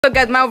What's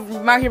up,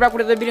 guys? Mal here back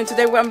with another video.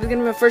 Today I'm gonna be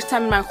my first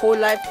time in my whole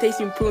life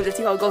tasting prunes. Let's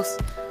see how it goes.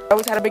 I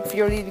always had a big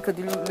fear of these because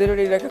they're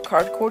literally like a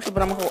card culture,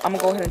 but I'm gonna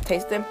go ahead and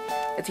taste them.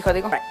 Let's see how they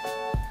go. Right.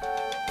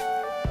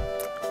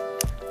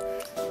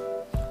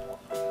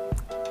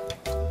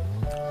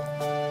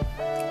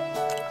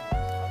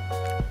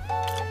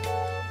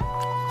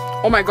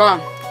 Oh my god.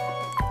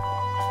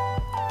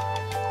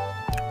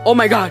 Oh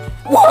my god.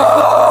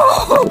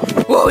 Whoa!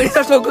 Whoa, these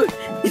are so good.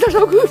 These are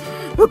so good.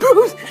 The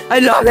prunes. I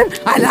love them.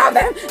 I love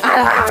them.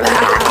 I love them.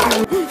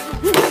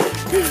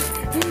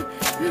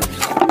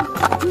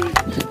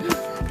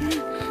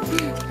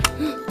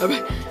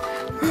 Alright.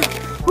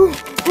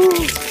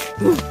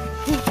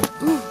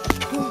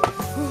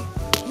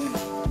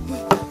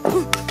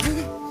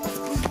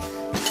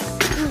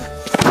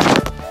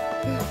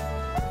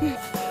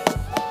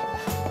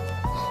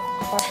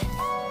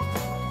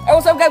 Hey,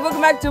 what's up, guys?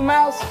 Welcome back to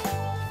Mal's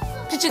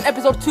Kitchen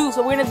episode 2.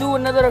 So we're gonna do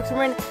another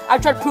experiment.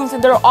 I've tried prunes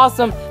and they're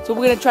awesome. So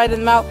we're gonna try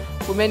them out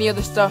with many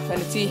other stuff and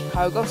let's see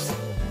how it goes.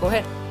 Go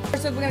ahead.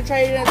 First we're gonna try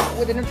it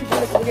with the nutri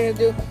product. We're gonna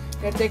do.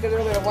 We're gonna take a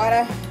little bit of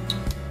water.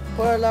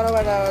 Pour a lot of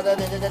water.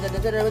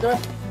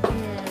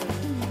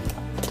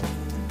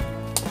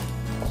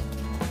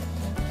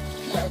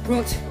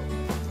 Prunes.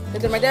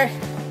 Get them right there.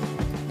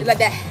 Just like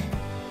that.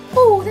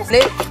 Ooh, that's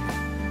lid.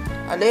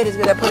 Our lid is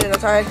gonna put it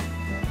outside.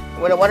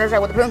 With the water's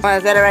right with the prunes. I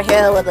set it right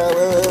here with the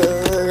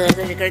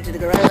to the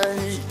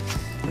garage.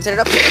 Set it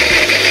up.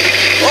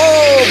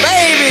 Oh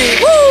baby!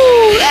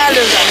 Woo! That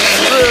looks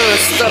like good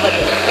stuff.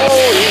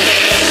 Oh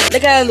yeah.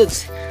 Look how that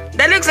looks.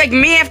 That looks like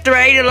me after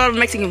I ate a lot of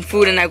Mexican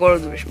food and I go to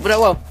the restaurant. But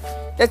well,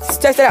 let's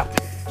test it out.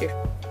 Here.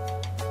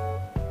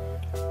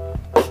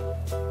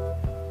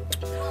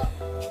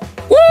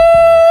 Woo!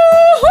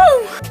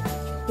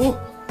 Woo!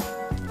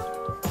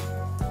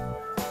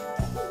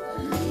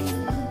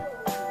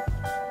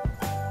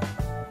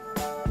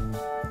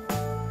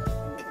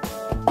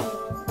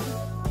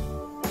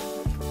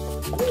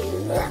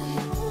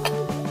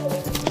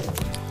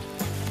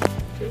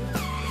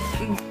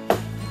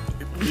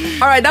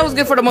 Alright, that was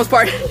good for the most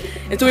part.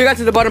 Until we got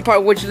to the bottom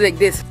part, which is like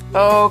this.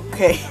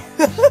 Okay.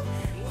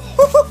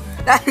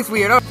 That is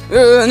weird.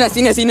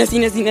 Nasty. I'm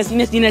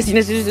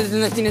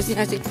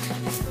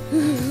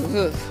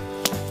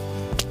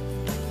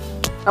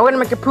gonna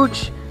make a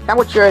pooch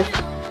sandwich with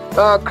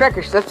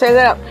crackers. Let's try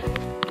that out.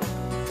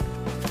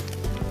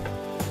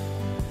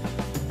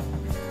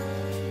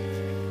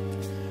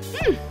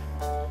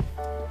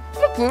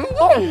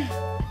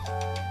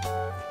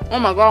 Oh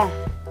my god.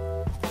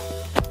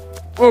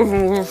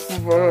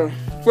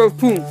 First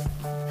prunes.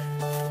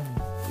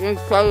 Don't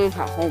try this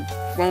at home.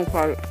 Don't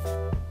try it.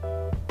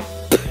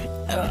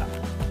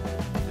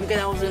 Okay,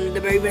 that wasn't the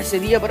very best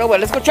idea, but oh well,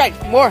 let's go try it.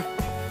 More.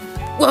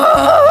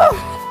 Whoa!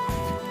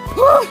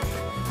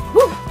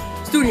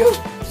 Studio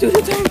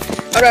time.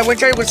 Alright, we're gonna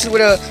try it with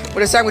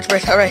a sandwich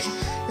bread. Alright,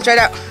 let's try it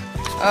out.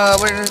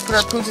 We're gonna put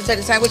our prunes inside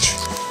the sandwich.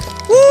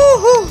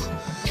 Woohoo!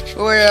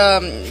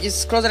 We're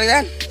just close it like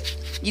that.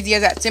 Easy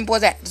as that, simple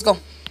as that. Let's go.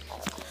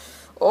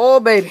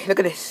 Oh baby, look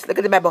at this. Look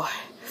at the bad boy.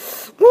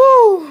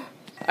 Woo!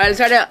 Alright, let's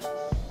try it out.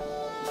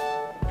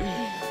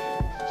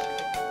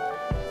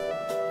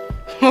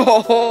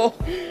 Oh,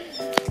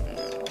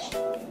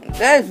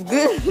 that's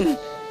good.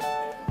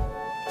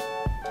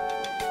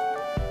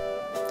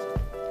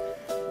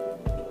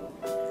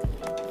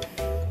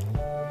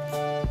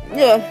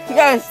 Yeah,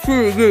 that's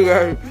pretty good,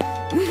 guys.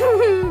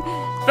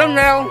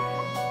 Thumbnail.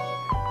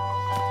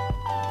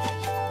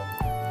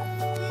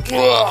 Woo!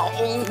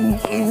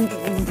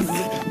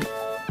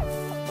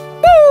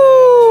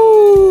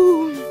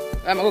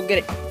 I'm gonna go get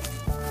it.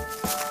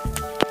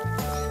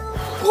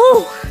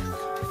 Woo!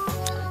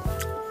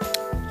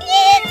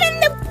 Yeah,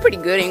 they're pretty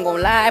good, ain't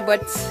gonna lie,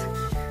 but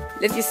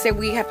let's just say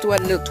we have to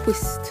add a little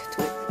twist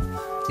to it.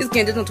 Just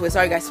kidding, there's no twist,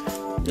 sorry guys.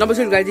 No, but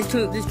seriously guys,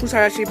 these prunes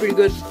are actually pretty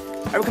good.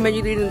 I recommend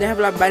you eat them. They have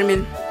a lot of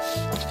vitamin.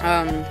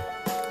 A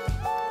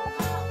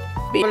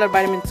lot of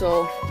vitamin,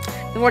 so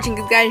if you're watching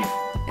this guy,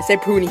 I say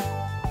pruny.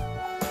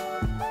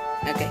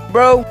 Okay,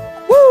 bro.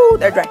 Woo!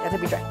 They're dry. That's a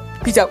bit dry.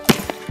 Peace out.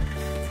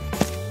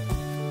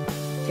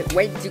 Can't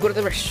wait to go to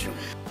the restroom.